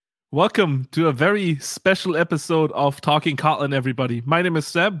Welcome to a very special episode of Talking Kotlin, everybody. My name is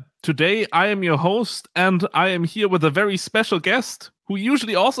Seb. Today, I am your host, and I am here with a very special guest who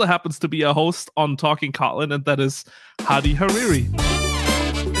usually also happens to be a host on Talking Kotlin, and that is Hadi Hariri.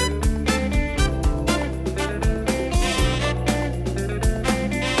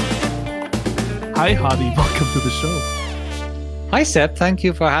 Hi, Hadi. Welcome to the show. Hi, Seb. Thank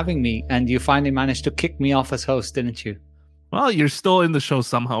you for having me. And you finally managed to kick me off as host, didn't you? Well, you're still in the show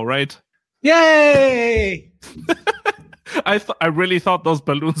somehow, right? Yay! I really thought those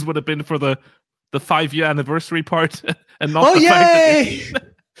balloons would have been for the 5-year anniversary part and not the yay! fact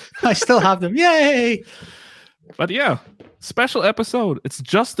that I still have them. Yay! But yeah, special episode. It's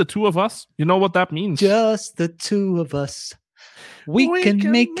just the two of us. You know what that means? Just the two of us. We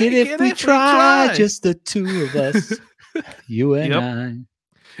can make it if we try. Just the two of us. You and I.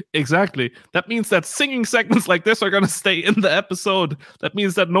 Exactly. That means that singing segments like this are going to stay in the episode. That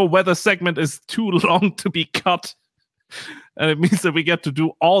means that no weather segment is too long to be cut. And it means that we get to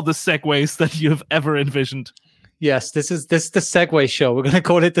do all the segues that you have ever envisioned. Yes, this is the segue show. We're going to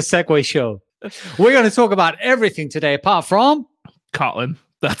call it the segue show. We're going to talk about everything today apart from Kotlin.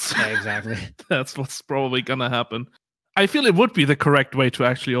 Exactly. That's what's probably going to happen. I feel it would be the correct way to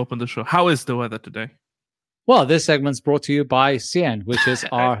actually open the show. How is the weather today? Well, this segment's brought to you by Cien, which is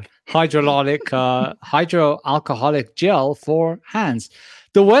our hydroalcoholic gel for hands.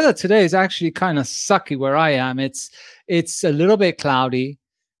 The weather today is actually kind of sucky where I am. It's a little bit cloudy,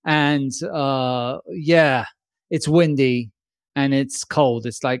 and it's windy and it's cold.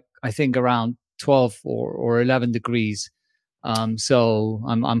 It's like I think around 12 or 11 degrees. So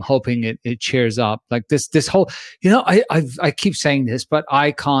I'm hoping it cheers up. Like this whole, I keep saying this, but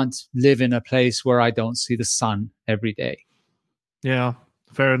I can't live in a place where I don't see the sun every day. Yeah,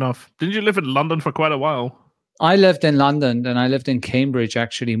 fair enough. Didn't you live in London for quite a while? I lived in London and I lived in Cambridge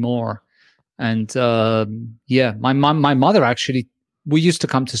actually more. And my mother actually, we used to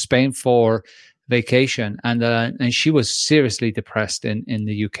come to Spain for vacation, and she was seriously depressed in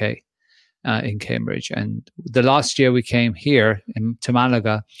the UK. In Cambridge, and the last year we came here to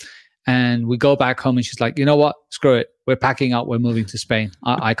Malaga, and we go back home, and she's like, you know what, screw it, we're packing up, we're moving to Spain.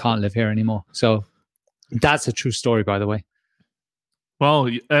 I can't live here anymore. So that's a true story, by the way.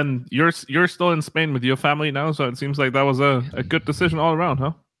 Well, and you're still in Spain with your family now, so it seems like that was a good decision all around,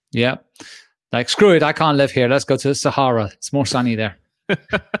 huh? Yeah, like screw it, I can't live here, let's go to the Sahara, it's more sunny there.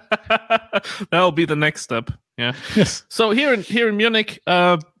 That'll be the next step. Yeah. Yes. So here in Munich,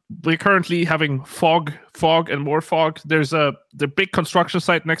 we're currently having fog and more fog. There's the big construction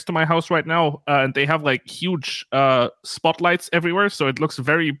site next to my house right now, and they have like huge spotlights everywhere, so it looks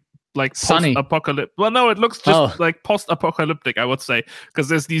very like sunny. Post-apocalyptic. Well, no, it looks just like post-apocalyptic, I would say, because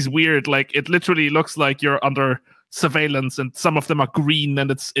there's these weird, like, it literally looks like you're under surveillance, and some of them are green,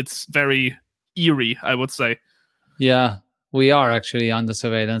 and it's very eerie, I would say. Yeah, we are actually under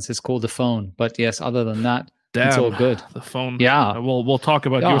surveillance. It's called the phone, but yes, other than that. Damn, it's all good. The phone. Yeah, we'll talk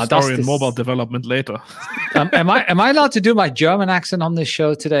about your story in mobile development later. Am I allowed to do my German accent on this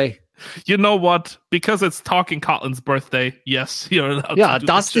show today? You know what? Because it's Talking Kotlin's birthday. Yes, you're allowed. Yeah,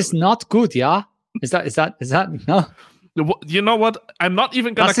 das ist not good. Yeah, is that no? You know what? I'm not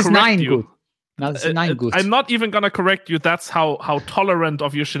even gonna correct you. Das ist nein gut. I'm not even gonna correct you. That's how tolerant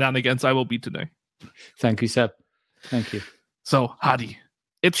of your shenanigans I will be today. Thank you, Seb. Thank you. So, Hadi.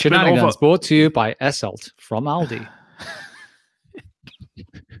 It's Shenanigans brought to you by Esselt from Aldi.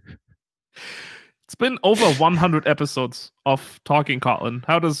 It's been over 100 episodes of Talking Kotlin.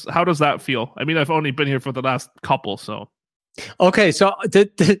 How does that feel? I mean, I've only been here for the last couple, so. Okay, so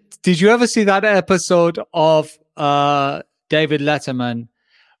did you ever see that episode of David Letterman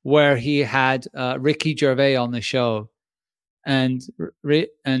where he had Ricky Gervais on the show? And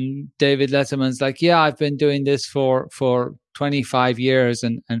David Letterman's like, yeah, I've been doing this for 25 years.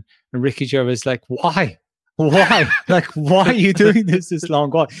 And Ricky Gervais is like, why? Like, why are you doing this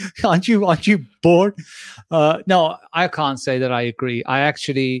long? Why? Aren't you bored? No, I can't say that I agree. I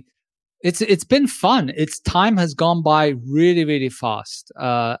actually, it's been fun. Time has gone by really, really fast.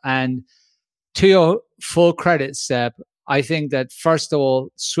 And to your full credit, Seb, I think that first of all,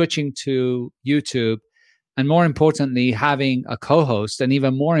 switching to YouTube, and more importantly, having a co-host, and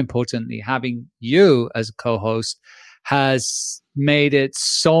even more importantly, having you as a co-host has made it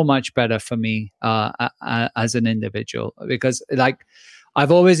so much better for me as an individual. Because like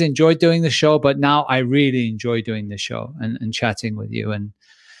I've always enjoyed doing the show, but now I really enjoy doing the show and chatting with you and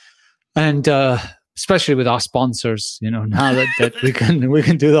especially with our sponsors. You know, now that we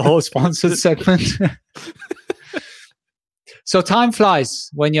can do the whole sponsored segment. So time flies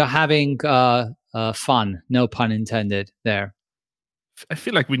when you're having fun. No pun intended there. I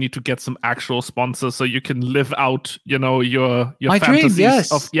feel like we need to get some actual sponsors so you can live out, your My fantasies dream,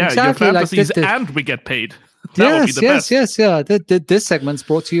 yes, your exactly, fantasies, and we get paid. That would be the best. Yes. This segment's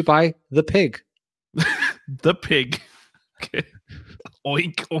brought to you by The Pig. The Pig. Okay.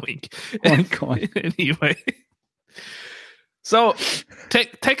 Oink, oink. Oink, oink. Anyway. So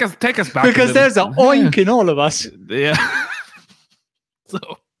take us back. Because there's an oink in all of us. Yeah.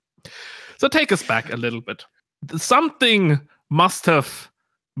 So take us back a little bit. Something must have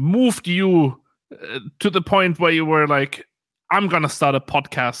moved you to the point where you were like, I'm gonna start a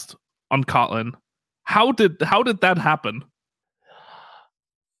podcast on Kotlin. How did that happen?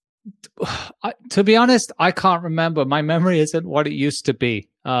 To be honest, I can't remember. My memory isn't what it used to be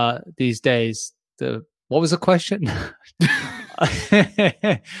these days. What was the question?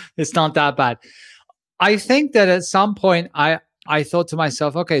 It's not that bad. I think that at some point I thought to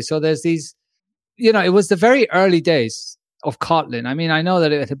myself, okay, so there's these, it was the very early days of Kotlin. I mean, I know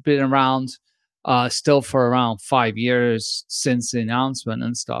that it had been around still for around 5 years since the announcement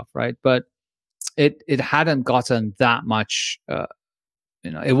and stuff, right? But it hadn't gotten that much,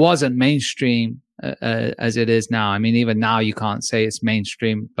 it wasn't mainstream as it is now. I mean, even now you can't say it's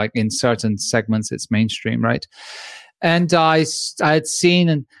mainstream. Like in certain segments, it's mainstream, right? And I had seen,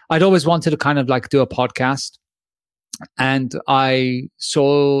 and I'd always wanted to kind of like do a podcast. And I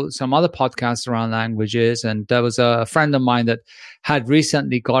saw some other podcasts around languages, and there was a friend of mine that had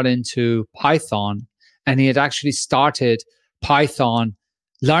recently got into Python, and he had actually started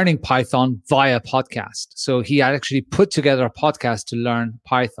learning Python via podcast. So he had actually put together a podcast to learn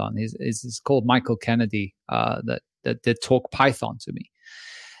Python. It's called Michael Kennedy that did talk Python to me.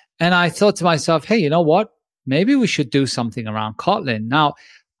 And I thought to myself, hey, you know what? Maybe we should do something around Kotlin. Now,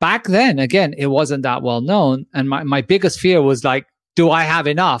 back then, again, it wasn't that well known. And my biggest fear was like, do I have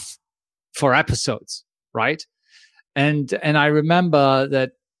enough for episodes, right? And I remember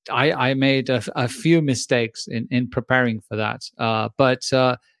that I made a few mistakes in preparing for that.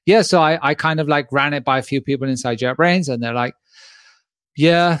 So I kind of like ran it by a few people inside JetBrains, and they're like,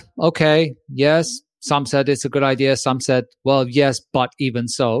 yeah, okay, yes. Some said it's a good idea. Some said, well, yes, but even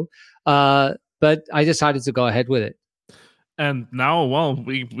so. But I decided to go ahead with it. And now, well,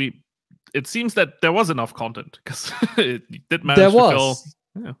 we it seems that there was enough content because it did manage to fill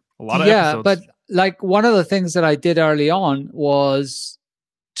a lot of episodes. Yeah, but like one of the things that I did early on was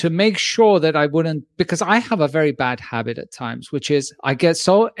to make sure that I wouldn't, because I have a very bad habit at times, which is I get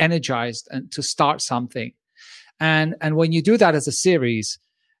so energized and to start something. And when you do that as a series,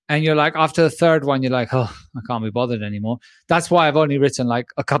 and you're like, after the third one, you're like, oh, I can't be bothered anymore. That's why I've only written like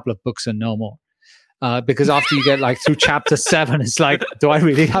a couple of books and no more. Because after you get like through chapter 7, it's like, do I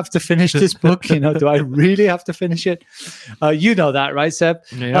really have to finish this book? Do I really have to finish it? You know that, right, Seb?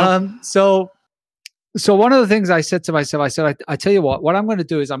 Yeah. So one of the things I said to myself, I tell you what I'm going to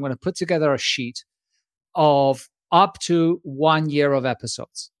do is I'm going to put together a sheet of up to 1 year of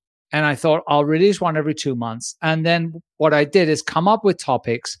episodes. And I thought I'll release one every 2 months. And then what I did is come up with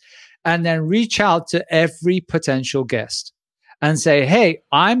topics and then reach out to every potential guest and say, hey,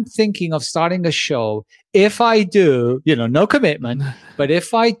 I'm thinking of starting a show. If I do, no commitment, but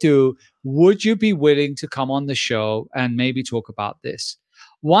if I do, would you be willing to come on the show and maybe talk about this?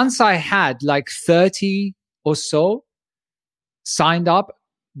 Once I had like 30 or so signed up,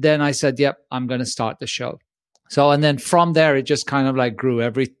 then I said, yep, I'm going to start the show. So, and then from there, it just kind of like grew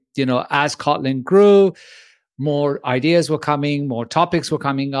as Kotlin grew, more ideas were coming, more topics were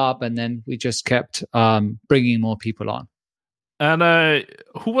coming up, and then we just kept bringing more people on. And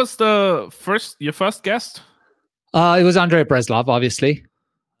who was your first guest? It was Andrei Breslov, obviously.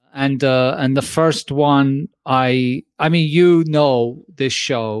 And the first one, I mean, this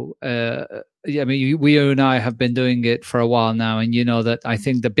show. You and I have been doing it for a while now, and you know that I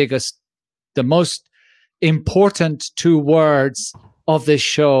think the most important 2 words of this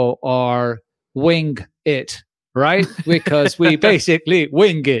show are wing it, right? Because we basically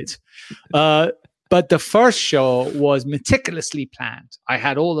wing it. But the first show was meticulously planned. I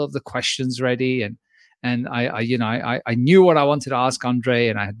had all of the questions ready, and I knew what I wanted to ask Andrei,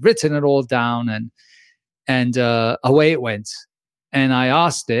 and I had written it all down, and away it went. And I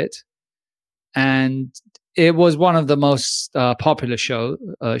asked it, and it was one of the most popular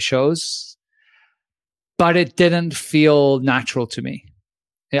shows, but it didn't feel natural to me.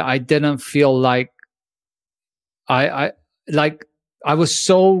 I didn't feel like I was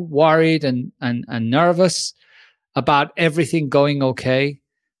so worried and nervous about everything going okay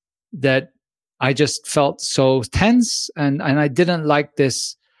that I just felt so tense, and I didn't like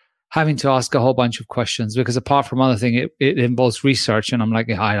this having to ask a whole bunch of questions, because apart from other thing, it involves research, and I'm like,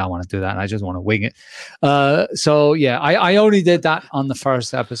 I don't want to do that. I just want to wing it. So yeah, I only did that on the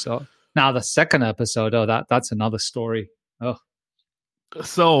first episode. Now the second episode, that's another story. Oh.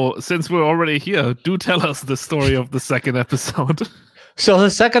 So since we're already here, do tell us the story of the second episode. So the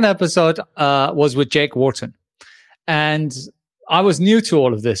second episode was with Jake Wharton, and I was new to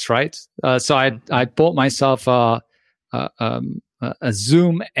all of this, right? So I bought myself a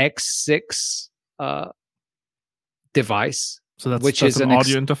Zoom X6 device. So that's an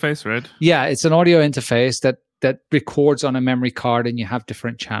audio interface, right? Yeah, it's an audio interface that records on a memory card, and you have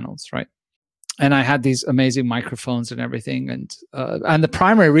different channels, right? And I had these amazing microphones and everything, and the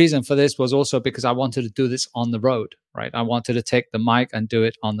primary reason for this was also because I wanted to do this on the road, right? I wanted to take the mic and do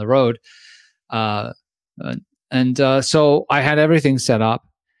it on the road, so I had everything set up,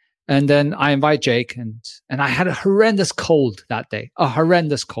 and then I invite Jake, and I had a horrendous cold that day, a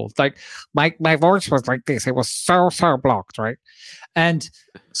horrendous cold. Like my voice was like this; it was so blocked, right? And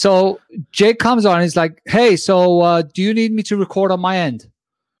so Jake comes on, and he's like, "Hey, so do you need me to record on my end?"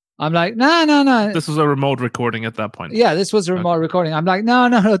 I'm like, no. This was a remote recording at that point. Yeah, this was a remote recording. I'm like, no,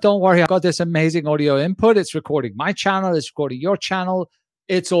 don't worry. I've got this amazing audio input. It's recording my channel. It's recording your channel.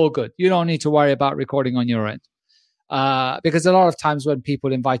 It's all good. You don't need to worry about recording on your end. Because a lot of times when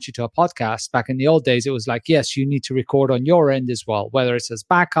people invite you to a podcast, back in the old days, it was like, yes, you need to record on your end as well, whether it's as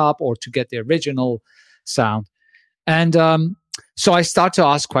backup or to get the original sound. And so I start to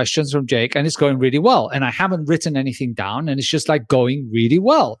ask questions from Jake, and it's going really well. And I haven't written anything down, and it's just like going really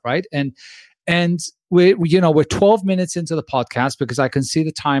well, right? And we're 12 minutes into the podcast, because I can see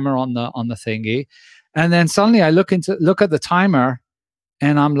the timer on the thingy, and then suddenly I look at the timer,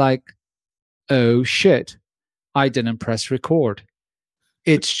 and I'm like, oh shit, I didn't press record.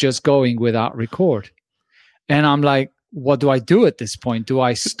 It's just going without record, and I'm like, what do I do at this point? Do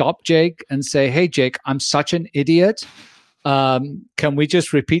I stop Jake and say, hey Jake, I'm such an idiot. Can we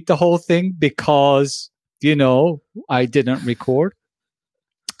just repeat the whole thing because, I didn't record?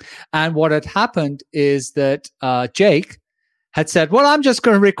 And what had happened is that Jake had said, well, I'm just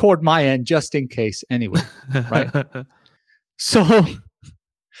going to record my end just in case anyway, right? So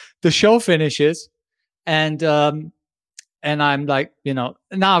the show finishes, and I'm like, now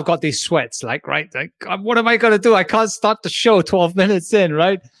I've got these sweats, like, right? Like, what am I going to do? I can't start the show 12 minutes in,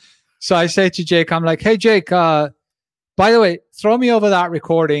 right? So I say to Jake, I'm like, hey, Jake, by the way, throw me over that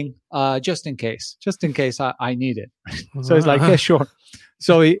recording just in case I need it. So he's like, yeah, sure.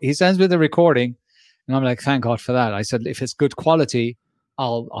 So he sends me the recording, and I'm like, thank God for that. I said, if it's good quality,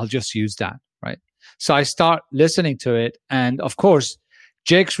 I'll just use that, right? So I start listening to it, and of course,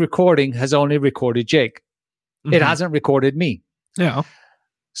 Jake's recording has only recorded Jake. Mm-hmm. It hasn't recorded me. Yeah.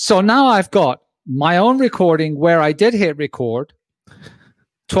 So now I've got my own recording where I did hit record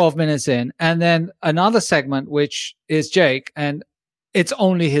 12 minutes in, and then another segment which is Jake, and it's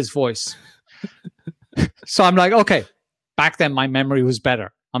only his voice. So I'm like, okay, back then my memory was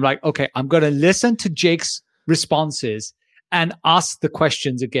better. I'm like, okay, I'm going to listen to Jake's responses and ask the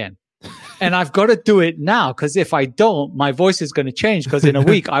questions again. And I've got to do it now, because if I don't, my voice is going to change, because in a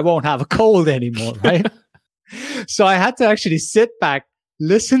week I won't have a cold anymore, right? So I had to actually sit back,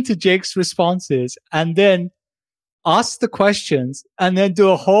 listen to Jake's responses, and then ask the questions, and then do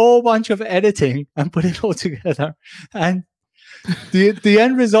a whole bunch of editing and put it all together. And the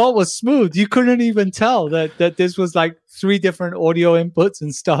end result was smooth. You couldn't even tell that this was like 3 different audio inputs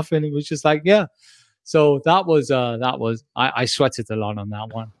and stuff. And it was just like, yeah. So that was I sweated a lot on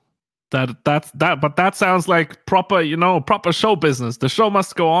that one. But that sounds like proper show business. The show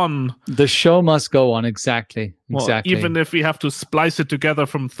must go on. The show must go on. Exactly. Even if we have to splice it together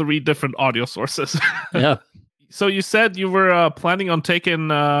from 3 different audio sources. Yeah. So you said you were planning on taking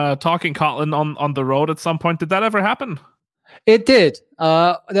Talking Kotlin on the road at some point. Did that ever happen? It did.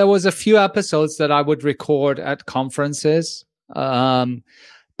 There was a few episodes that I would record at conferences.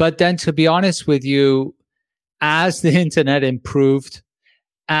 But then, to be honest with you, as the internet improved,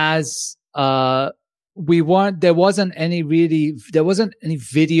 as there wasn't any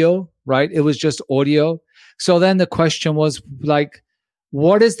video, right? It was just audio. So then the question was like,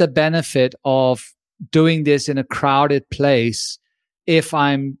 what is the benefit of doing this in a crowded place if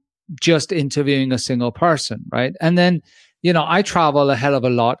I'm just interviewing a single person, right? And then, I travel a hell of a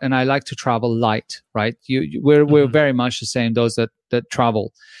lot, and I like to travel light, right? We're very much the same, those that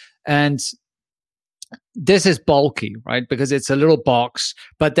travel. And this is bulky, right? Because it's a little box,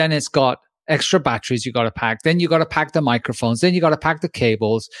 but then it's got extra batteries you got to pack. Then you got to pack the microphones. Then you got to pack the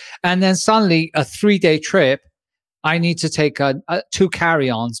cables. And then suddenly a 3-day trip, I need to take 2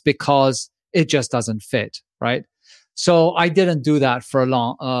 carry-ons because it just doesn't fit, right? So I didn't do that for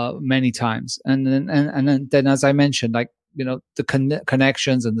many times. And then, as I mentioned, like, the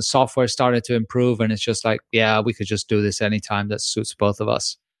connections and the software started to improve, and it's just like, yeah, we could just do this anytime that suits both of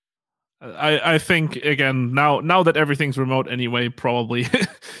us. I think, again, now that everything's remote anyway, probably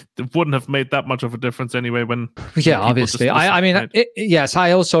it wouldn't have made that much of a difference anyway. Obviously. I mean, right? Yes,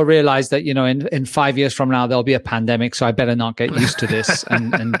 I also realized that, in 5 years from now, there'll be a pandemic, so I better not get used to this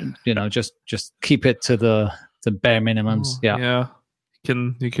and just keep it to the bare minimums. Yeah.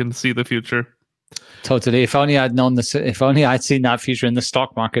 You can see the future. Totally. If only I'd known this, if only I'd seen that future in the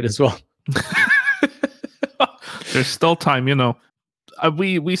stock market as well. There's still time,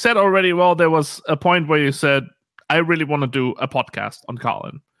 We said already, well, there was a point where you said, I really want to do a podcast on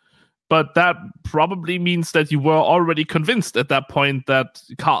Kotlin. But that probably means that you were already convinced at that point that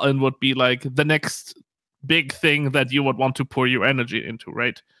Kotlin would be like the next big thing that you would want to pour your energy into,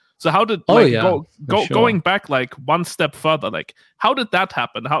 right? So how did going back like one step further, like how did that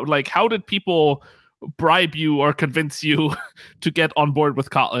happen? How did people bribe you or convince you to get on board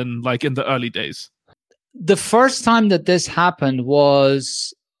with Kotlin like in the early days? The first time that this happened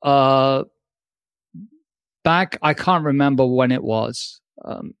was back, I can't remember when it was,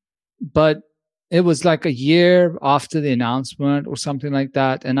 but it was like a year after the announcement or something like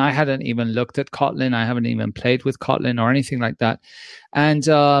that. And I hadn't even looked at Kotlin. I haven't even played with Kotlin or anything like that.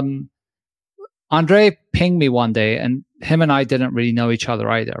 And Andre pinged me one day, and him and I didn't really know each other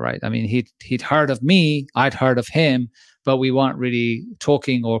either, right? I mean, he'd heard of me, I'd heard of him, but we weren't really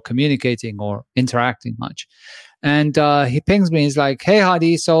talking or communicating or interacting much. And he pings me. He's like, hey,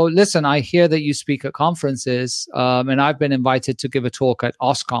 Hadi, so listen, I hear that you speak at conferences, and I've been invited to give a talk at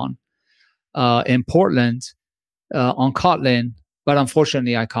OSCON in Portland on Kotlin, but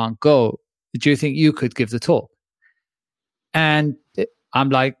unfortunately I can't go. Do you think you could give the talk? And I'm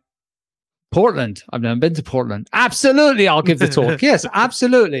like, Portland? I've never been to Portland. Absolutely, I'll give the talk. Yes,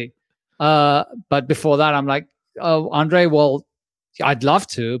 absolutely. But before that, I'm like, oh, Andre, well, I'd love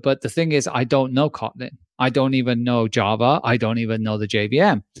to, but the thing is, I don't know Kotlin. I don't even know Java. I don't even know the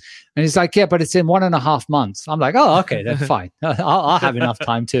JVM. And he's like, yeah, but it's in 1.5 months. I'm like, oh, okay, then fine. I'll have enough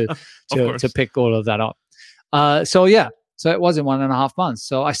time to pick all of that up. So it was in 1.5 months.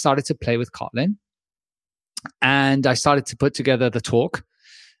 So I started to play with Kotlin, and I started to put together the talk.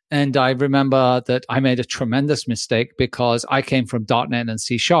 And I remember that I made a tremendous mistake because I came from .NET and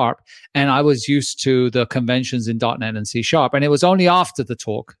C#, and I was used to the conventions in .NET and C#. And it was only after the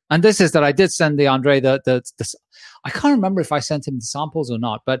talk, and this is that I did send the Andre the I can't remember if I sent him the samples or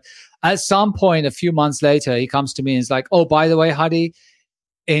not, but at some point a few months later, he comes to me and is like, oh, by the way, Hadi,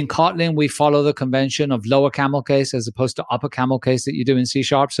 in Kotlin, we follow the convention of lower camel case as opposed to upper camel case that you do in C#.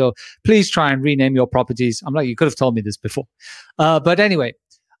 So please try and rename your properties. I'm like, you could have told me this before. But anyway,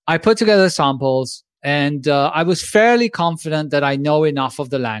 I put together samples, and I was fairly confident that I know enough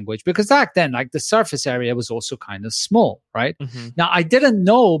of the language, because back then, like, the surface area was also kind of small, right? Mm-hmm. Now, I didn't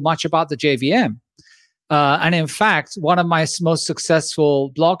know much about the JVM. And in fact, one of my most successful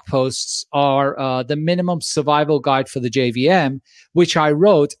blog posts are the minimum survival guide for the JVM, which I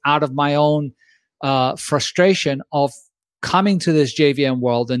wrote out of my own frustration of coming to this JVM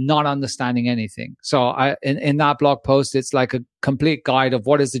world and not understanding anything. So in that blog post, it's like a complete guide of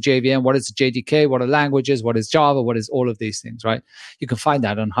what is the JVM, what is the JDK, what are languages, what is Java, what is all of these things, right? You can find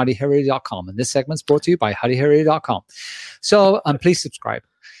that on hadihariri.com. And this segment's brought to you by hadihariri.com. So please subscribe.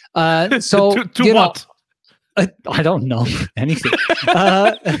 So to what? I don't know anything.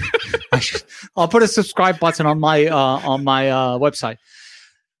 I'll put a subscribe button on my website.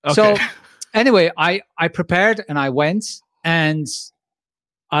 Okay. So anyway, I prepared and I went, and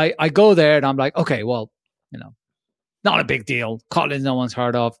I go there and I'm like, okay, well, not a big deal. Kotlin, no one's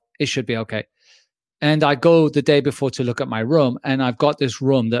heard of. It should be okay. And I go the day before to look at my room, and I've got this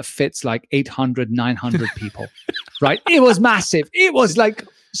room that fits like 800, 900 people, right? It was massive. It was like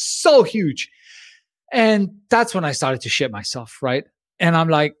so huge. And that's when I started to shit myself, right? And I'm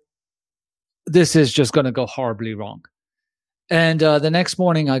like, this is just going to go horribly wrong. And the next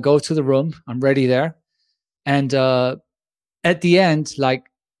morning I go to the room, I'm ready there. And at the end, like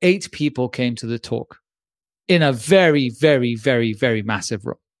 8 people came to the talk in a very, very, very, very massive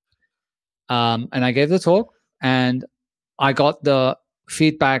room. And I gave the talk, and I got the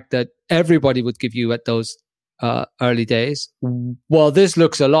feedback that everybody would give you at those early days. Well, this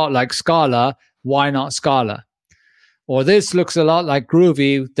looks a lot like Scala. Why not Scala? Or this looks a lot like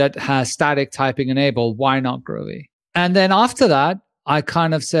Groovy that has static typing enabled. Why not Groovy? And then after that, I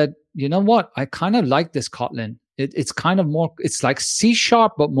kind of said, you know what? I kind of like this Kotlin. It's kind of more, it's like C#,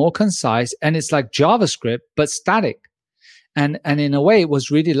 but more concise. And it's like JavaScript, but static. And in a way, it was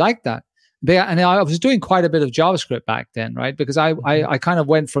really like that. And I was doing quite a bit of JavaScript back then, right? Because I kind of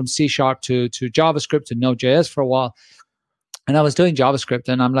went from C# to JavaScript to Node.js for a while. And I was doing JavaScript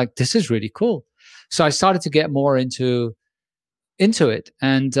and I'm like, this is really cool. So I started to get more into it.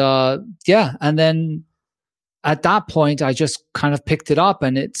 And and then at that point, I just kind of picked it up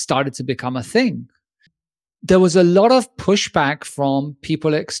and it started to become a thing. There was a lot of pushback from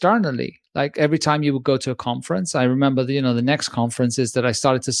people externally. Like every time you would go to a conference, I remember the next conferences that I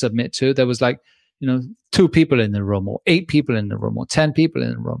started to submit to, there was like, 2 people in the room or 8 people in the room or 10 people in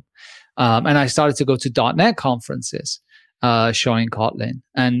the room. And I started to go to .NET conferences showing Kotlin.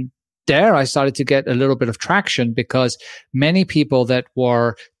 And there I started to get a little bit of traction because many people that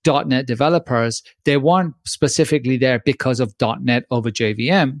were .NET developers, they weren't specifically there because of .NET over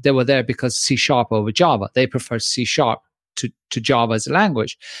JVM. They were there because C# over Java. They prefer C# to Java as a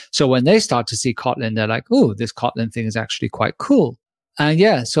language. So when they start to see Kotlin, they're like, oh, this Kotlin thing is actually quite cool.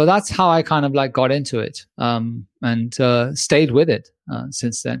 And so that's how I kind of like got into it and stayed with it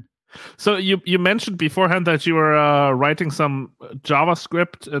since then. So you mentioned beforehand that you were writing some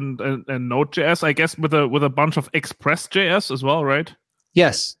JavaScript and Node.js, I guess, with a bunch of Express.js as well, right?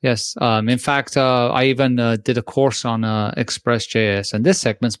 Yes. In fact, I even did a course on Express.js, and this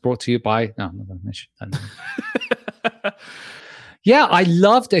segment's brought to you by. No, I'm not going to mention that. Yeah, I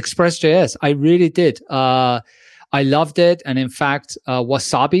loved Express.js. I really did. I loved it, and in fact,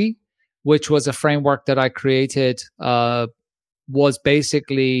 Wasabi, which was a framework that I created, was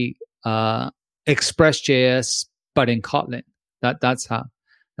basically Express.js, but in Kotlin. That's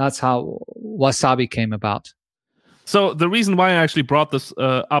how Wasabi came about. So the reason why I actually brought this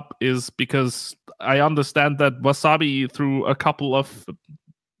up is because I understand that Wasabi, through a couple of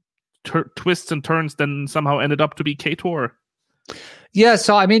twists and turns, then somehow ended up to be Ktor. Yeah,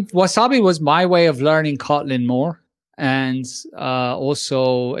 so I mean, Wasabi was my way of learning Kotlin more. And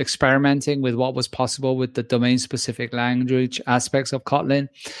also experimenting with what was possible with the domain-specific language aspects of Kotlin.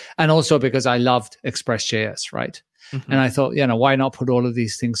 And also because I loved Express.js, right? Mm-hmm. And I thought, why not put all of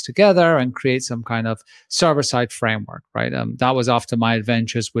these things together and create some kind of server-side framework, right? That was after my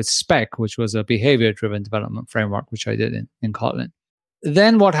adventures with Spec, which was a behavior-driven development framework, which I did in Kotlin.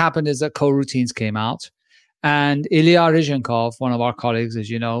 Then what happened is that coroutines came out. And Ilya Ryzhenkov, one of our colleagues,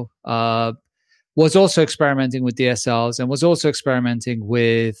 as you know, was also experimenting with DSLs and was also experimenting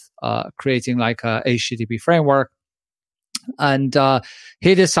with creating like a HTTP framework. And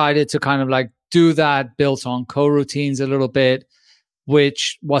he decided to kind of like do that built on coroutines a little bit,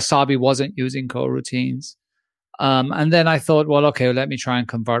 which Wasabi wasn't using coroutines. And then I thought, well, okay, let me try and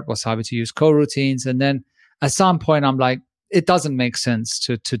convert Wasabi to use coroutines. And then at some point, I'm like, it doesn't make sense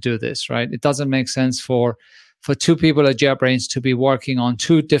to do this, right? It doesn't make sense for 2 people at JetBrains to be working on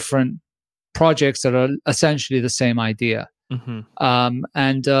 2 different projects that are essentially the same idea. Mm-hmm.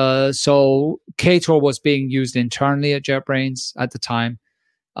 So Ktor was being used internally at JetBrains at the time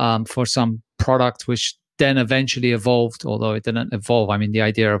for some product, which then eventually evolved, although it didn't evolve. I mean, the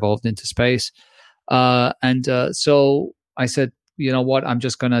idea evolved into space. So I said, you know what, I'm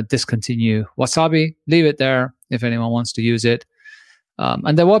just going to discontinue Wasabi, leave it there if anyone wants to use it.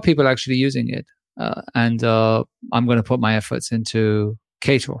 And there were people actually using it. And I'm going to put my efforts into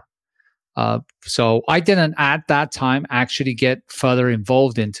Ktor. So I didn't at that time actually get further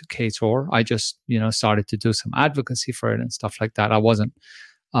involved into Ktor. I just, started to do some advocacy for it and stuff like that. I wasn't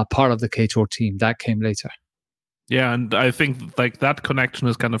part of the Ktor team. That came later. Yeah, and I think like that connection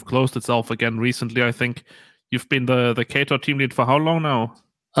has kind of closed itself again recently. I think you've been the Ktor team lead for how long now?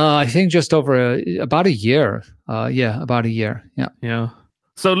 I think just over about a year. About a year. Yeah. Yeah.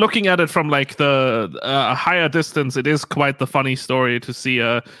 So looking at it from like the higher distance, it is quite the funny story to see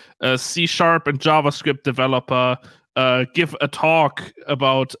a C# and JavaScript developer give a talk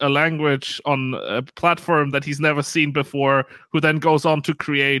about a language on a platform that he's never seen before, who then goes on to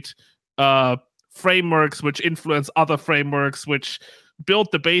create frameworks which influence other frameworks, which build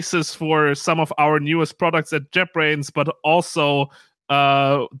the basis for some of our newest products at JetBrains, but also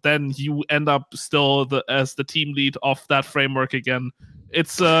then you end up still as the team lead of that framework again.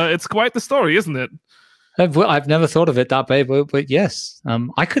 It's quite the story, isn't it? I've never thought of it that way, but yes,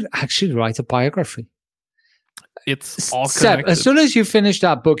 I could actually write a biography. It's all Seb, connected. as soon as you finish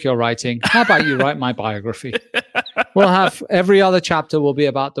that book you're writing, how about you write my biography? We'll have every other chapter will be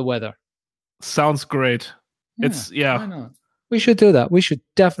about the weather. Sounds great. Yeah, why not? We should do that. We should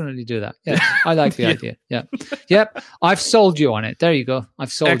definitely do that. Yes, I like the idea. Yeah. Yep. I've sold you on it. There you go.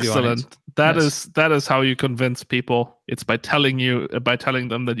 I've sold you on it. Excellent. That is how you convince people. It's by telling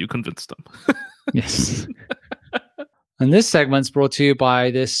them that you convinced them. Yes. And this segment's brought to you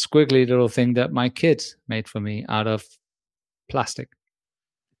by this squiggly little thing that my kid made for me out of plastic.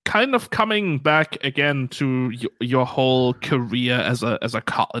 kind of coming back again to your whole career as a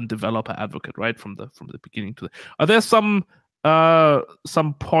Kotlin developer advocate, right, from the beginning to the, are there some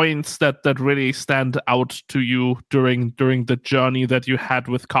points that really stand out to you during the journey that you had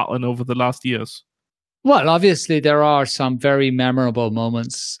with Kotlin over the last years? Well, obviously there are some very memorable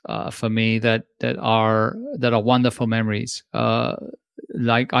moments for me that are wonderful memories.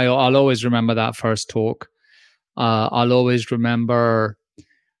 Like I'll always remember that first talk. I'll always remember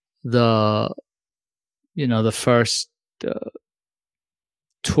the first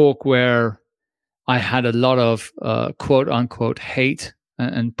talk where I had a lot of quote unquote hate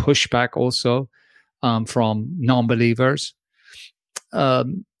and pushback also from non-believers.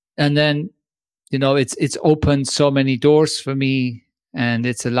 And then, it's opened so many doors for me, and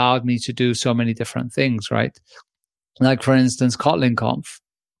it's allowed me to do so many different things, right? Like, for instance, KotlinConf.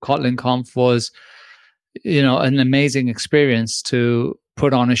 KotlinConf was, an amazing experience to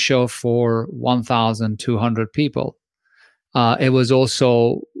put on a show for 1,200 people. It was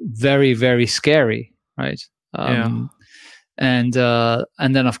also very, very scary, right? And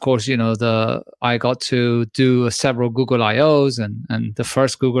then, of course, I got to do several Google I/Os, and the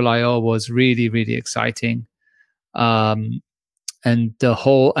first Google I/O was really, really exciting. And the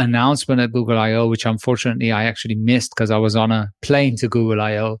whole announcement at Google I/O, which unfortunately I actually missed because I was on a plane to Google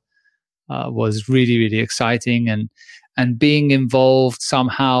I/O, was really, really exciting. And being involved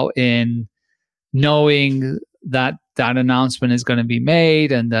somehow in knowing that announcement is going to be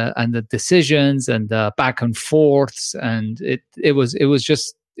made, and the decisions and the back and forths, and it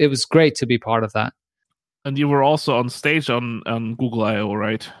was great to be part of that. And you were also on stage on Google I/O,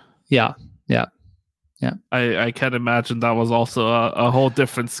 right? Yeah. I can imagine that was also a whole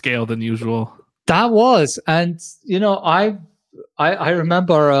different scale than usual. That was, and I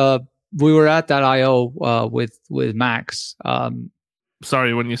remember we were at that I/O with Max.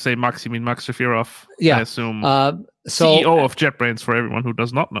 Sorry, when you say Max, you mean Max Shafirov? Yeah. I assume. CEO of JetBrains, for everyone who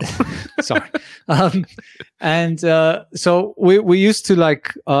does not know. Sorry. So we used to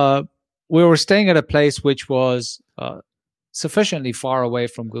we were staying at a place which was sufficiently far away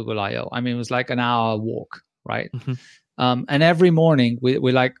from Google I/O. I mean, it was like an hour walk, right? Mm-hmm. And every morning we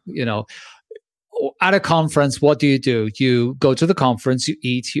at a conference, what do? You go to the conference, you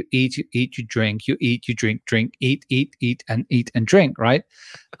eat, you drink, you eat, you drink, eat and drink, right?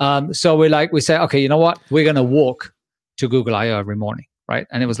 So we say, okay, you know what? We're going to walk to Google I/O every morning, right?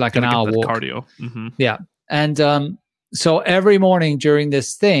 And it was like an hour walk. Cardio. Mm-hmm. Yeah. And so every morning during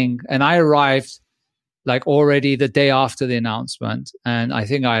this thing, and I arrived already the day after the announcement, and I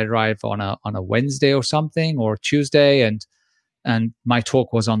think I arrived on a Wednesday or something, or Tuesday, and my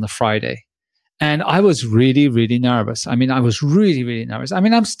talk was on the Friday. And I was really, really nervous. I mean, I was really, really nervous. I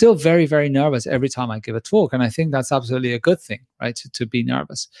mean, I'm still very, very nervous every time I give a talk. And I think that's absolutely a good thing, right? To be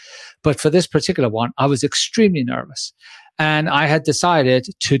nervous. But for this particular one, I was extremely nervous. And I had decided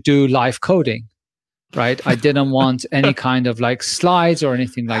to do live coding, right? I didn't want any kind of slides or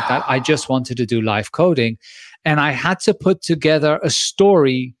anything like that. I just wanted to do live coding. And I had to put together a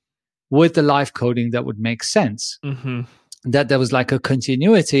story with the live coding that would make sense. Mm-hmm. That there was a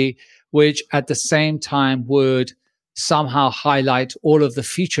continuity, which at the same time would somehow highlight all of the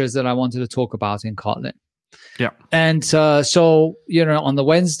features that I wanted to talk about in Kotlin. Yeah. And so, on the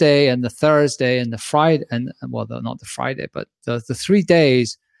Wednesday and the Thursday and the Friday, not the Friday, but the 3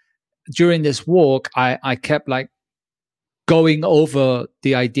 days during this walk, I kept going over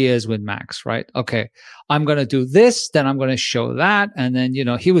the ideas with Max, right? Okay, I'm going to do this, then I'm going to show that. And then,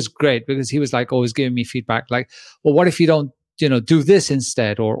 he was great because he was always giving me feedback well, what if you don't, do this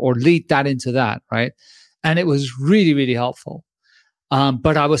instead, or lead that into that, right? And it was really, really helpful.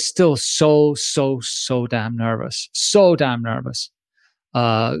 But I was still so damn nervous, to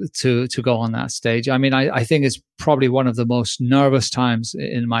go on that stage. I mean, I think it's probably one of the most nervous times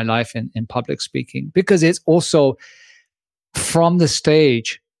in my life in public speaking, because it's also from the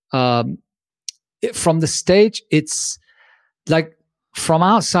stage. It's from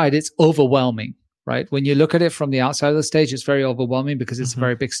outside, it's overwhelming. Right? When you look at it from the outside of the stage, it's very overwhelming because it's a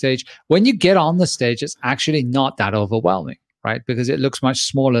very big stage. When you get on the stage, it's actually not that overwhelming, right? Because it looks much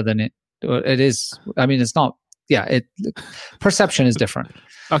smaller than it is. I mean, it's not. Yeah, perception is different.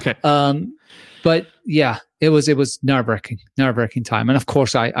 Okay. But yeah, it was nerve-wracking time, and of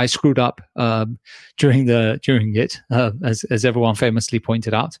course, I screwed up during it, as everyone famously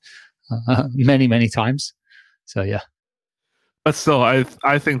pointed out, many times. So yeah. But still, I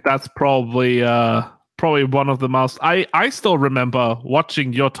think that's probably one of the most. I still remember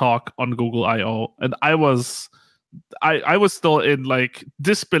watching your talk on Google I/O, and I was I was still in like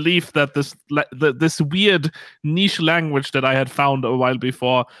disbelief that this weird niche language that I had found a while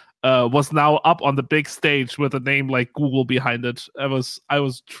before was now up on the big stage with a name like Google behind it. I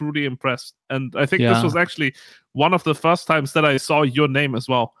was truly impressed, and I think this was actually one of the first times that I saw your name as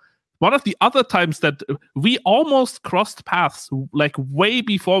well. One of the other times that we almost crossed paths, like way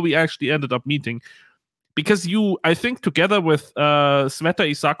before we actually ended up meeting. Because you, I think, together with Sveta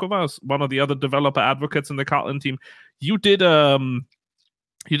Isakova, one of the other developer advocates in the Kotlin team, you did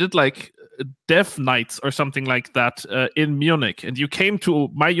like dev nights or something like that in Munich, and you came to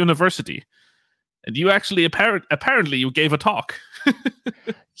my university, and you actually apparently you gave a talk.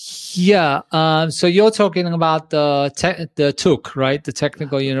 Yeah. So you're talking about the TUC, right? The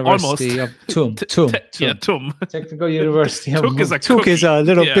Technical University of TUM. Yeah, TUM. Technical University of TUC is a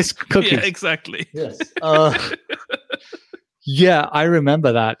little biscuit cookie. Yeah, exactly. Yes. Yeah, I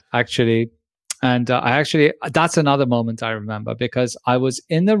remember that actually. And that's another moment I remember, because I was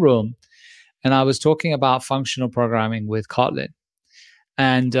in the room and I was talking about functional programming with Kotlin.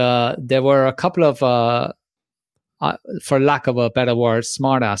 And there were a couple of for lack of a better word,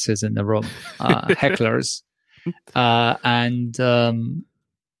 smartasses in the room, hecklers. And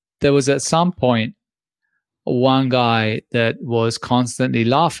there was at some point one guy that was constantly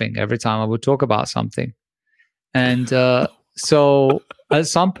laughing every time I would talk about something. And so at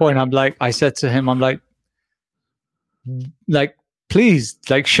some point I said to him, I'm like, please,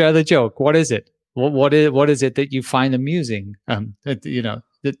 like, share the joke. What is it? What is it that you find amusing? Do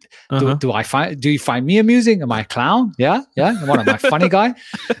you find me amusing? Am I a clown? Yeah. What, am I a funny guy?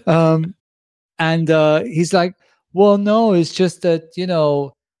 And he's like, well, no, it's just that,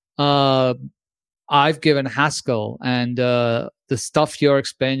 I've given Haskell, and the stuff you're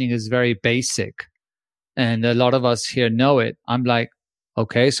explaining is very basic, and a lot of us here know it. I'm like,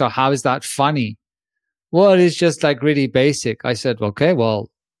 okay, so how is that funny? Well, it's just like really basic. I said, okay, well,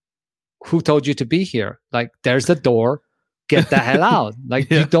 who told you to be here? Like, there's the door. Get the hell out. Like,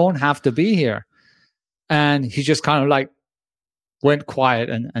 you don't have to be here. And he just kind of like went quiet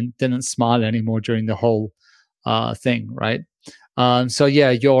and didn't smile anymore during the whole thing, right? So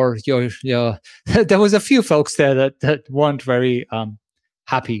yeah, your there was a few folks there that weren't very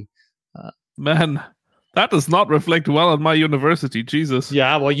happy. Man, that does not reflect well on my university. Jesus.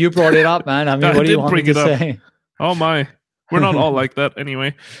 Yeah, well, you brought it up, man. I mean, what do you want me to say? Oh my, we're not all like that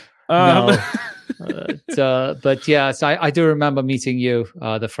anyway. No. But yeah, so I do remember meeting you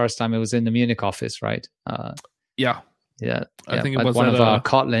the first time. It was in the Munich office, right? Yeah. I think it was one of our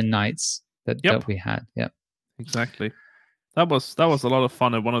Kotlin nights that we had. Yeah, exactly. That was a lot of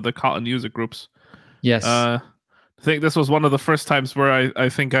fun at one of the Kotlin user groups. Yes. I think this was one of the first times where I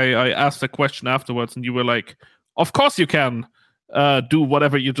think I asked a question afterwards, and you were like, "Of course you can do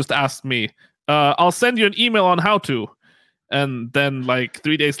whatever you just asked me. I'll send you an email on how to." And then, like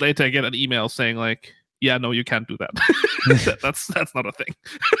 3 days later, I get an email saying, like, "Yeah, no, you can't do that. that's not a thing."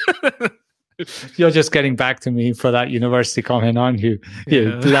 You're just getting back to me for that university comment, aren't you?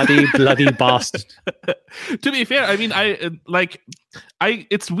 You bloody bastard. To be fair, I mean,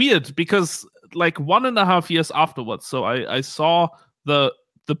 it's weird because like 1.5 years afterwards, so I saw the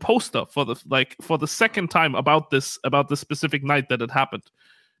poster for the second time about this specific night that had happened,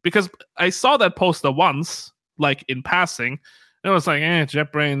 because I saw that poster once, like in passing, and I was like,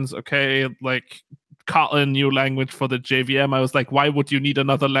 JetBrains, okay, like Kotlin, new language for the JVM. I was like, why would you need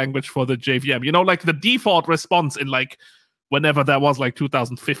another language for the JVM? You know, like the default response in like whenever that was, like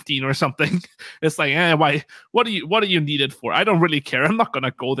 2015 or something. It's like, why? What do you need it for? I don't really care. I'm not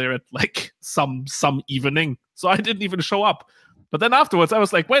gonna go there at like some evening. So I didn't even show up. But then afterwards, I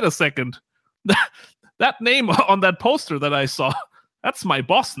was like, wait a second, that name on that poster that I saw, that's my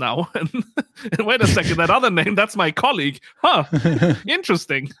boss now. And wait a second, that other name, that's my colleague. Huh?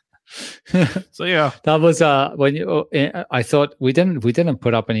 Interesting. So yeah, that was when I thought we didn't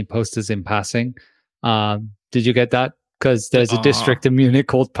put up any posters in Passing. Did you get that? Because there's a district in Munich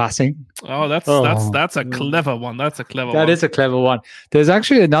called Passing. Oh, that's a clever one. That's a clever one. That is a clever one. There's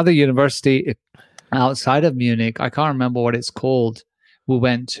actually another university outside of Munich. I can't remember what it's called. We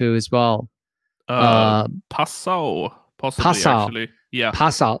went to as well. Passau. Possibly, actually. Yeah.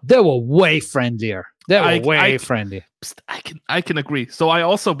 Passau. They were way friendlier. Friendly. I can agree. So I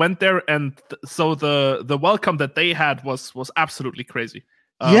also went there, and so the welcome that they had was absolutely crazy.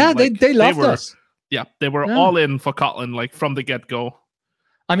 They loved us. Yeah, they were all in for Kotlin, like from the get-go.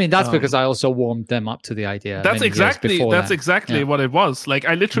 I mean, that's because I also warmed them up to the idea. That's exactly what it was. Like,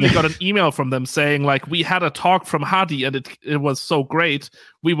 I literally got an email from them saying, like, we had a talk from Hadi, and it was so great.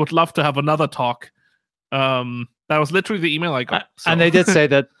 We would love to have another talk. That was literally the email I got. And they did say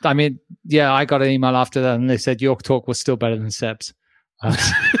that. I mean, yeah, I got an email after that, and they said your talk was still better than Seb's.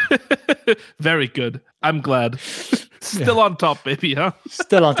 Very good. I'm glad. Still on top, baby, huh?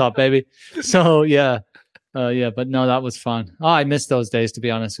 Still on top, baby. So yeah, but no, that was fun. Oh, I miss those days, to be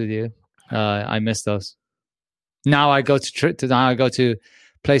honest with you. I miss those. Now I go to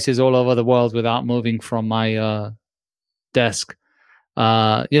places all over the world without moving from my desk.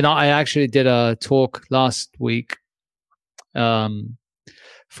 I actually did a talk last week for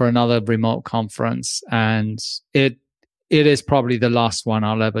another remote conference, and it is probably the last one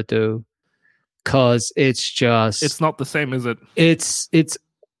I'll ever do, because it's not the same, is it?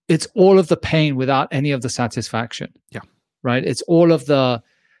 It's all of the pain without any of the satisfaction. Yeah. Right. It's all of the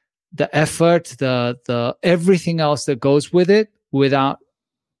effort, the everything else that goes with it without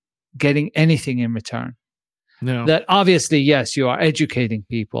getting anything in return. No. That obviously, yes, you are educating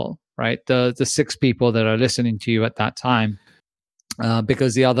people, right? The 6 people that are listening to you at that time,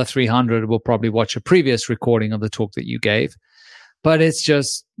 because the other 300 will probably watch a previous recording of the talk that you gave. But it's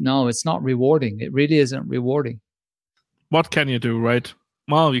just, no, it's not rewarding. It really isn't rewarding. What can you do, right?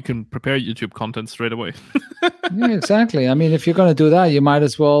 Well, you can prepare YouTube content straight away. Yeah, exactly. I mean, if you're going to do that, you might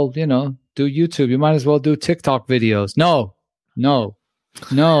as well, do YouTube. You might as well do TikTok videos. No.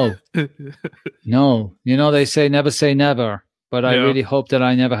 They say never. But I really hope that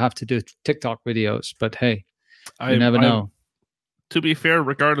I never have to do TikTok videos. But hey, you never know. To be fair,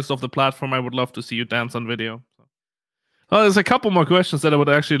 regardless of the platform, I would love to see you dance on video. Well, there's a couple more questions that I would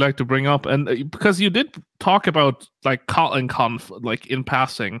actually like to bring up, and because you did talk about like Kotlin Conf, like in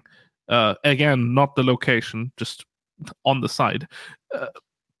passing, again, not the location, just on the side.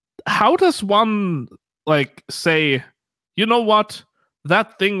 How does one like say, you know what,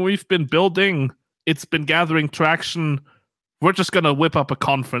 that thing we've been building, it's been gathering traction. We're just going to whip up a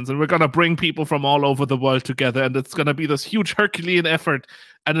conference and we're going to bring people from all over the world together, and it's going to be this huge Herculean effort,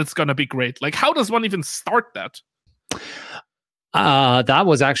 and it's going to be great. Like, how does one even start that? That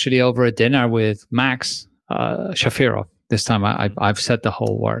was actually over a dinner with Max Shafirov. This time I've said the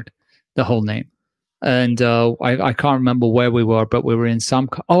whole word, the whole name. And I can't remember where we were, but we were in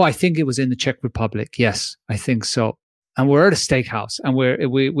I think it was in the Czech Republic. Yes, I think so. And we're at a steakhouse, and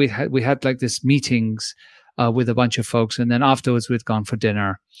we had like this meetings with a bunch of folks, and then afterwards we'd gone for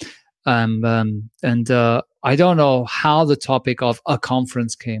dinner. And I don't know how the topic of a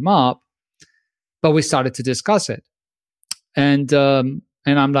conference came up, but we started to discuss it. And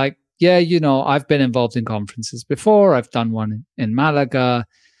I'm like, yeah, I've been involved in conferences before. I've done one in Malaga.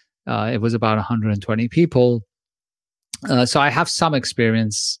 It was about 120 people. So I have some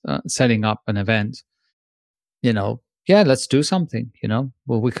experience setting up an event. Yeah, let's do something,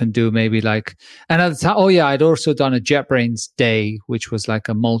 Well, we can do maybe like, and at the time, I'd also done a JetBrains Day, which was like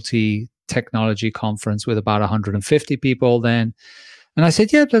a multi-technology conference with about 150 people then. And I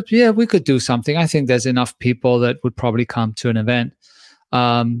said, yeah, we could do something. I think there's enough people that would probably come to an event.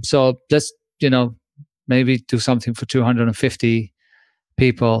 So let's, maybe do something for 250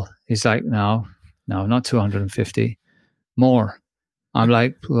 people. He's like, no, not 250, more. I'm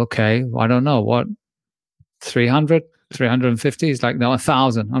like, okay, I don't know, what, 300, 350? He's like, no,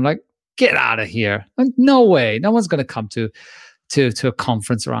 1,000. I'm like, get out of here. Like, no way. No one's going to come to a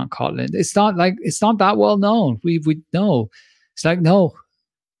conference around Kotlin. It's not that well known. We know. It's like, no,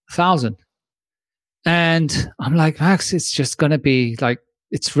 1,000. And I'm like, Max, it's just going to be like,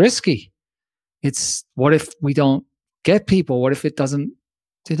 it's risky. It's, what if we don't get people? What if it doesn't,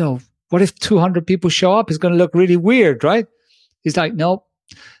 what if 200 people show up? It's going to look really weird, right? He's like, nope,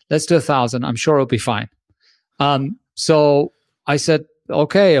 let's do 1,000. I'm sure it'll be fine. So I said,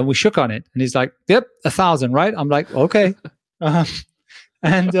 okay. And we shook on it. And he's like, yep, 1,000, right? I'm like, okay.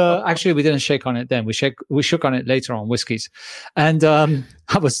 And actually, we didn't shake on it then. We shook on it later on whiskeys, and I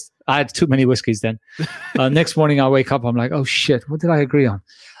had too many whiskeys then. Next morning, I wake up. I'm like, oh shit, what did I agree on?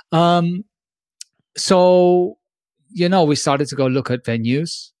 So we started to go look at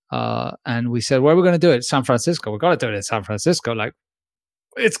venues, and we said, where are we going to do it? San Francisco. We got to do it in San Francisco. Like,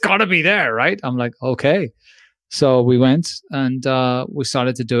 it's got to be there, right? I'm like, okay. So we went and we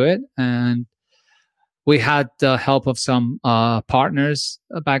started to do it, and we had the help of some partners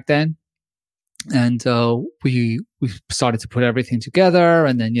back then, and we started to put everything together,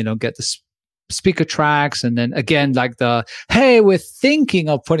 and then get the speaker tracks, and then again like hey, we're thinking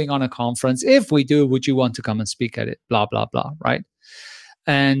of putting on a conference. If we do, would you want to come and speak at it? Blah blah blah, right?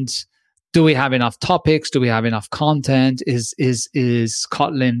 And do we have enough topics? Do we have enough content? Is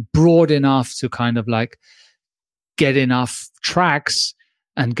Kotlin broad enough to kind of like get enough tracks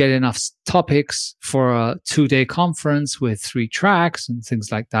and get enough topics for a 2-day conference with 3 tracks and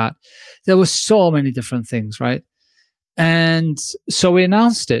things like that? There were so many different things, right? And so we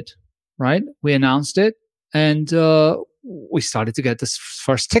announced it, right? We announced it, and we started to get the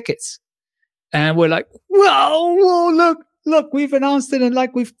first tickets. And we're like, whoa, look, we've announced it, and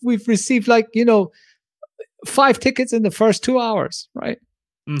like we've received 5 tickets in the first 2 hours, right?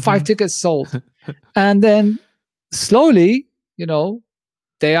 5 tickets sold. And then slowly,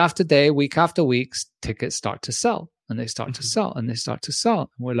 day after day, week after week, tickets start to sell, and they start to sell, and they start to sell. And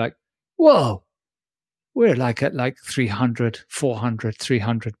we're like, whoa, we're like at 300, 400,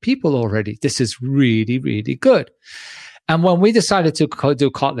 300 people already. This is really, really good. And when we decided to do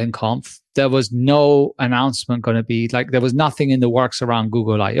Kotlin Conf, there was no announcement going to be there was nothing in the works around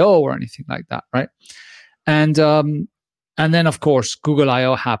Google I/O or anything like that, right? And then of course Google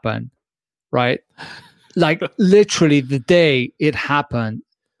I/O happened, right? Literally the day it happened,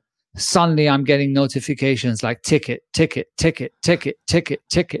 suddenly I'm getting notifications like ticket.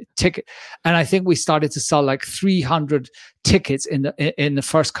 And I think we started to sell 300 tickets in the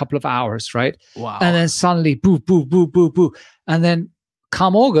first couple of hours, right? Wow. And then suddenly boo. And then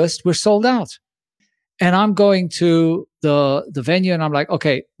come August, we're sold out. And I'm going to the venue and I'm like,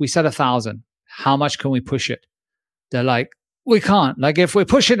 okay, we said 1,000. How much can we push it? They're like, we can't. If we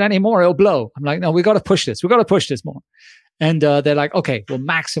push it anymore, it'll blow. I'm like, no, we got to push this. We got to push this more. And they're like, okay, well,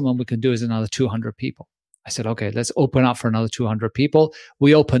 maximum we can do is another 200 people. I said, okay, let's open up for another 200 people.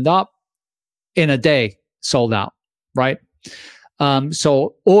 We opened up in a day, sold out, right?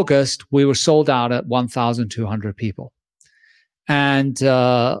 So August, we were sold out at 1,200 people. And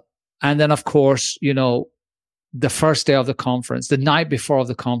then, of course, the first day of the conference, the night before of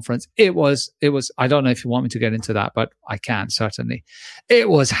the conference, it was, I don't know if you want me to get into that, but I can certainly. It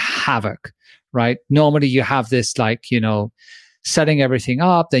was havoc, right? Normally you have this setting everything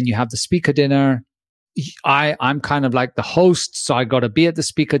up, then you have the speaker dinner. I'm kind of like the host, so I got to be at the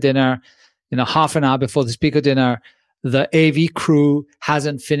speaker dinner, half an hour before the speaker dinner. The AV crew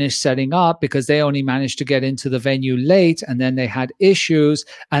hasn't finished setting up because they only managed to get into the venue late, and then they had issues,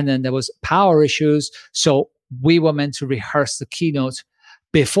 and then there was power issues. So we were meant to rehearse the keynote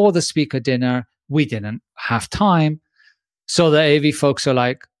before the speaker dinner. We didn't have time. So the AV folks are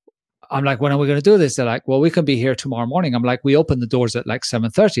like, I'm like, when are we going to do this? They're like, well, we can be here tomorrow morning. I'm like, we open the doors at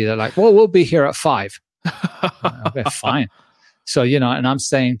 7:30. They're like, well, we'll be here at 5. Okay, fine. So, and I'm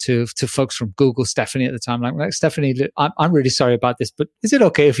saying to folks from Google, Stephanie at the time, like Stephanie, I'm really sorry about this, but is it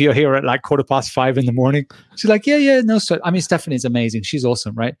okay if you're here at 5:15 in the morning? She's like, yeah, no. So, Stephanie's amazing. She's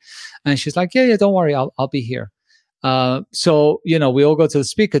awesome, right? And she's like, yeah, don't worry. I'll be here. So, we all go to the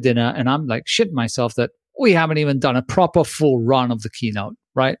speaker dinner, and I'm shitting myself that we haven't even done a proper full run of the keynote,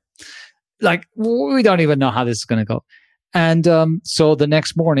 right? We don't even know how this is going to go. And so the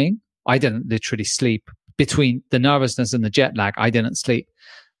next morning, I didn't literally sleep. Between the nervousness and the jet lag, I didn't sleep.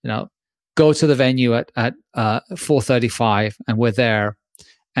 Go to the venue at 4:35, and we're there,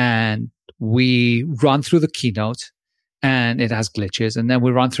 and we run through the keynote, and it has glitches, and then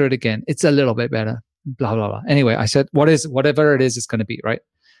we run through it again. It's a little bit better. Blah blah blah. Anyway, I said, whatever it is, it's going to be right.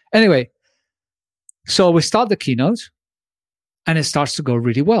 Anyway, so we start the keynote, and it starts to go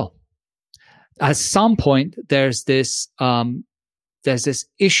really well. At some point, there's this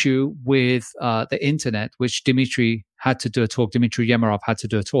issue with the internet, which Dmitry had to do a talk. Dmitry Yemerov had to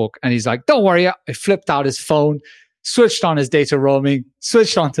do a talk. And he's like, don't worry. I flipped out his phone, switched on his data roaming,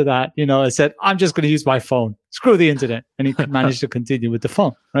 switched onto that. I said, I'm just going to use my phone. Screw the internet. And he managed to continue with the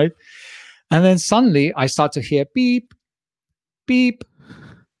phone, right? And then suddenly I start to hear beep, beep,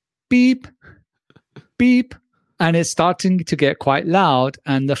 beep, beep. And it's starting to get quite loud.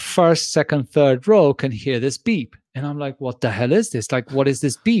 And the first, second, third row can hear this beep. And I'm like, what the hell is this? What is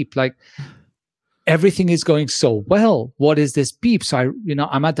this beep? Everything is going so well. What is this beep? So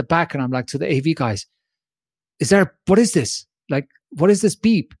I'm at the back, and I'm like to the AV guys, what is this? What is this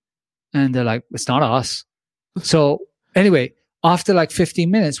beep? And they're like, it's not us. So anyway, after 15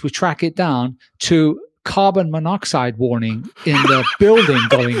 minutes, we track it down to carbon monoxide warning in the building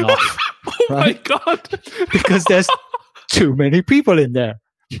going off. Oh right? My God. Because there's too many people in there,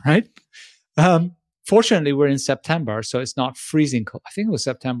 right? Fortunately, we're in September, so it's not freezing cold. I think it was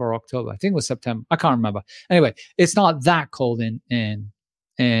September or October. I think it was September. I can't remember. Anyway, it's not that cold in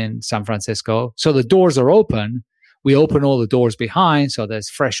San Francisco. So the doors are open. We open all the doors behind, so there's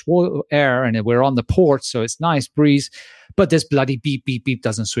fresh air, and we're on the porch, so it's nice breeze. But this bloody beep, beep, beep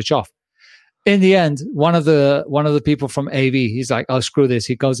doesn't switch off. In the end, one of the people from AV, he's like, "Oh, screw this!"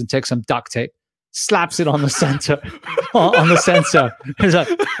 He goes and takes some duct tape, slaps it on the center, on the sensor. He's like,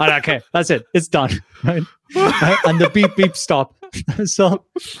 "Okay, that's it. It's done." Right? And the beep, beep stopped. So,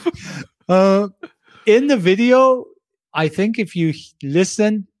 in the video, I think if you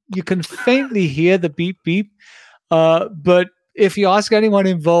listen, you can faintly hear the beep, beep. But if you ask anyone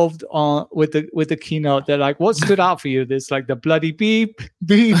involved with the keynote, they're like, "What stood out for you?" This like the bloody beep,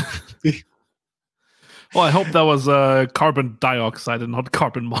 beep, beep. Well, I hope that was carbon dioxide and not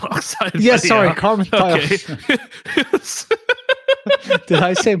carbon monoxide. Yeah, sorry, carbon dioxide. Okay. Did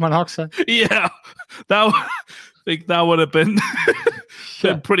I say monoxide? Yeah, I think that would have been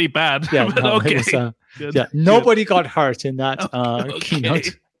pretty bad. Yeah, but no, okay. Was, nobody got hurt in that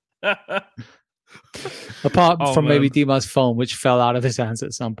keynote. Apart from maybe Dima's phone, which fell out of his hands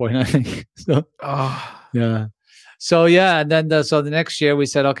at some point, I think. So, yeah. So, yeah. And then the next year we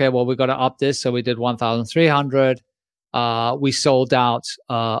said, okay, well, we got to up this. So we did 1,300. We sold out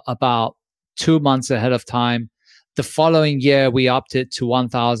about 2 months ahead of time. The following year, we upped it to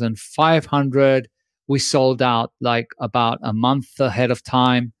 1,500. We sold out like about a month ahead of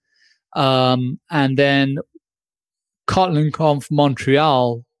time. And then KotlinConf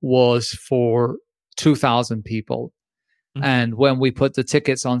Montreal was for 2,000 people. Mm-hmm. And when we put the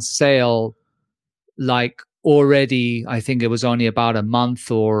tickets on sale, like already, I think it was only about a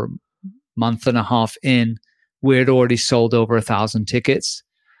month or month and a half in, we had already sold over 1,000 tickets.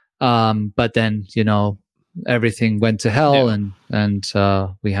 But then, everything went to hell, and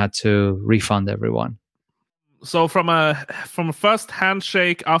we had to refund everyone. So from a first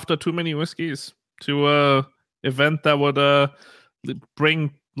handshake after too many whiskeys to a event that would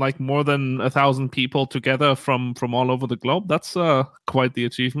bring like more than 1,000 people together from all over the globe, that's quite the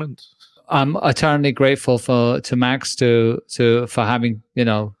achievement. I'm eternally grateful to Max for having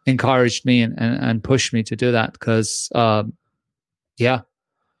encouraged me and pushed me to do that, because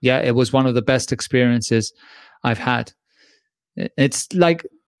it was one of the best experiences I've had. It's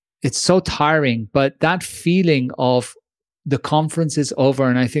so tiring, but that feeling of the conference is over,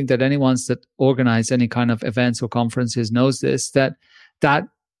 and I think that anyone that organize any kind of events or conferences knows this, that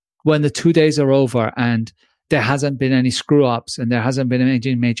when the 2 days are over and there hasn't been any screw ups and there hasn't been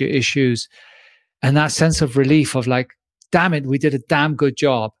any major issues, and that sense of relief of like, damn it, we did a damn good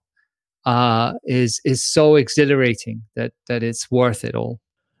job, is so exhilarating that it's worth it all.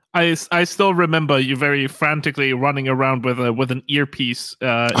 I still remember you very frantically running around with an earpiece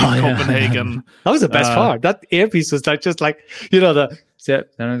in Copenhagen. That was the best part. That earpiece was like the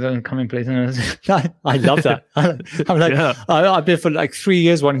coming place. I love that. I'm like, I've been for like 3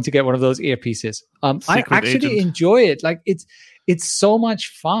 years wanting to get one of those earpieces. I actually enjoy it. Like it's so much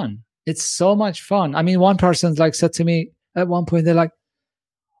fun. It's so much fun. I mean, one person like said to me at one point, they're like,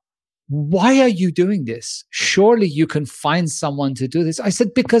 "Why are you doing this? Surely you can find someone to do this." I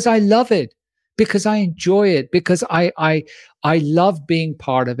said, because I love it, because I enjoy it, because I love being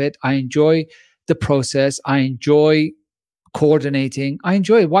part of it. I enjoy the process. I enjoy coordinating. I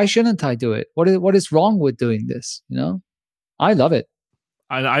enjoy it. Why shouldn't I do it? What is wrong with doing this? I love it.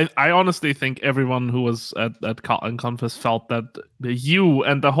 I honestly think everyone who was at KotlinConf felt that you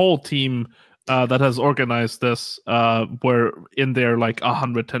and the whole team that has organized this were in there like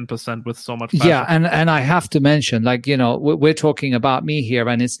 110% with so much passion. Yeah, and I have to mention, like, we're talking about me here,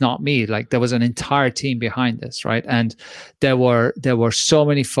 and it's not me. Like, there was an entire team behind this, right? And there were so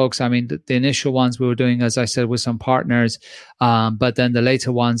many folks. I mean, the initial ones we were doing, as I said, with some partners, but then the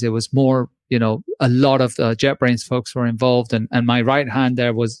later ones, it was more, a lot of the JetBrains folks were involved, and my right hand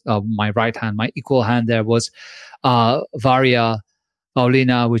there was my equal hand there was Varia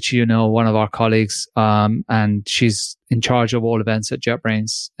Paulina, which one of our colleagues, and she's in charge of all events at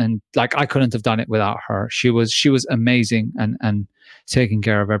JetBrains, and like I couldn't have done it without her. She was amazing and taking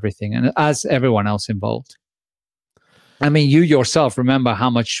care of everything, and as everyone else involved. I mean, you yourself remember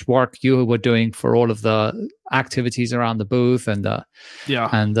how much work you were doing for all of the activities around the booth and the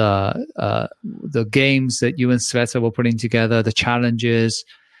games that you and Sveta were putting together, the challenges.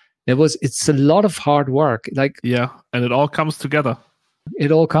 It's a lot of hard work. Like, yeah, and it all comes together.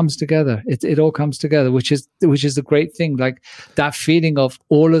 It all comes together. It all comes together, which is the great thing. Like that feeling of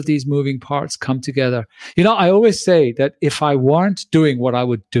all of these moving parts come together. I always say that if I weren't doing what I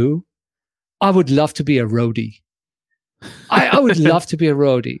would do, I would love to be a roadie. I would love to be a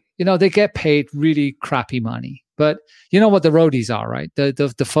roadie. They get paid really crappy money, but you know what the roadies are, right?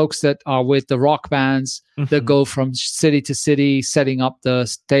 The folks that are with the rock bands that go from city to city, setting up the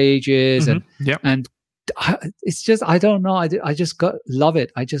stages and it's just, I don't know. I just love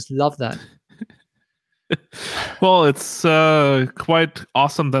it. I just love that. Well, it's quite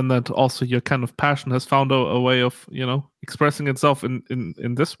awesome then that also your kind of passion has found a way of, expressing itself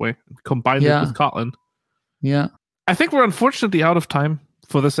in this way, combined it with Kotlin. Yeah. I think we're unfortunately out of time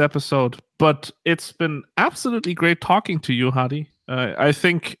for this episode, but it's been absolutely great talking to you, Hadi. I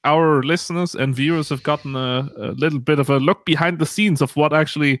think our listeners and viewers have gotten a little bit of a look behind the scenes of what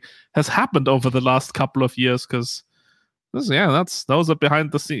actually has happened over the last couple of years. Because those are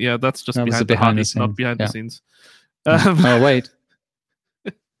behind the scenes. Yeah, that's just behind the scenes, not behind the scenes. Oh wait,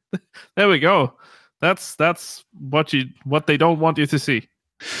 there we go. That's what they don't want you to see.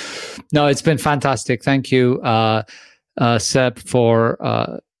 No, it's been fantastic. Thank you, Seb,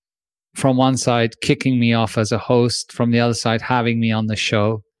 for from one side kicking me off as a host, from the other side having me on the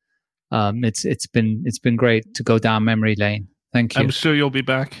show. It's been great to go down memory lane. Thank you. I'm sure you'll be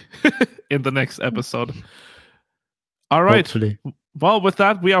back in the next episode. All right. Hopefully. Well, with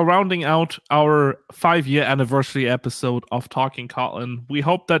that, we are rounding out our 5-year anniversary episode of Talking Kotlin. We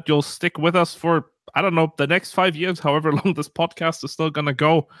hope that you'll stick with us for, I don't know, the next 5 years, however long this podcast is still going to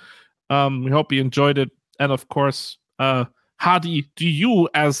go. We hope you enjoyed it. And of course, Hadi, do you,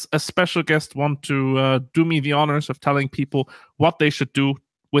 as a special guest, want to do me the honors of telling people what they should do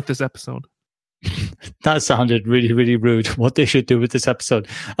with this episode? That sounded really, really rude. What they should do with this episode.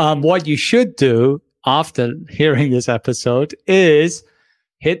 What you should do after hearing this episode is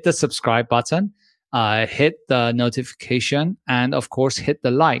hit the subscribe button, hit the notification, and of course, hit the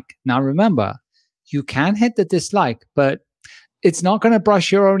like. Now, remember, you can hit the dislike, but it's not going to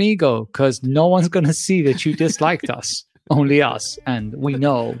brush your own ego because no one's going to see that you disliked us. Only us. And we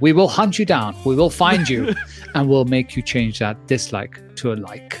know we will hunt you down. We will find you and we'll make you change that dislike to a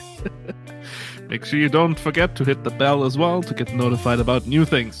like. Make sure you don't forget to hit the bell as well to get notified about new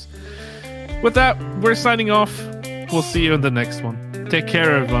things. With that, we're signing off. We'll see you in the next one. Take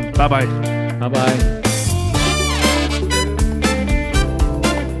care, everyone. Bye-bye. Bye-bye.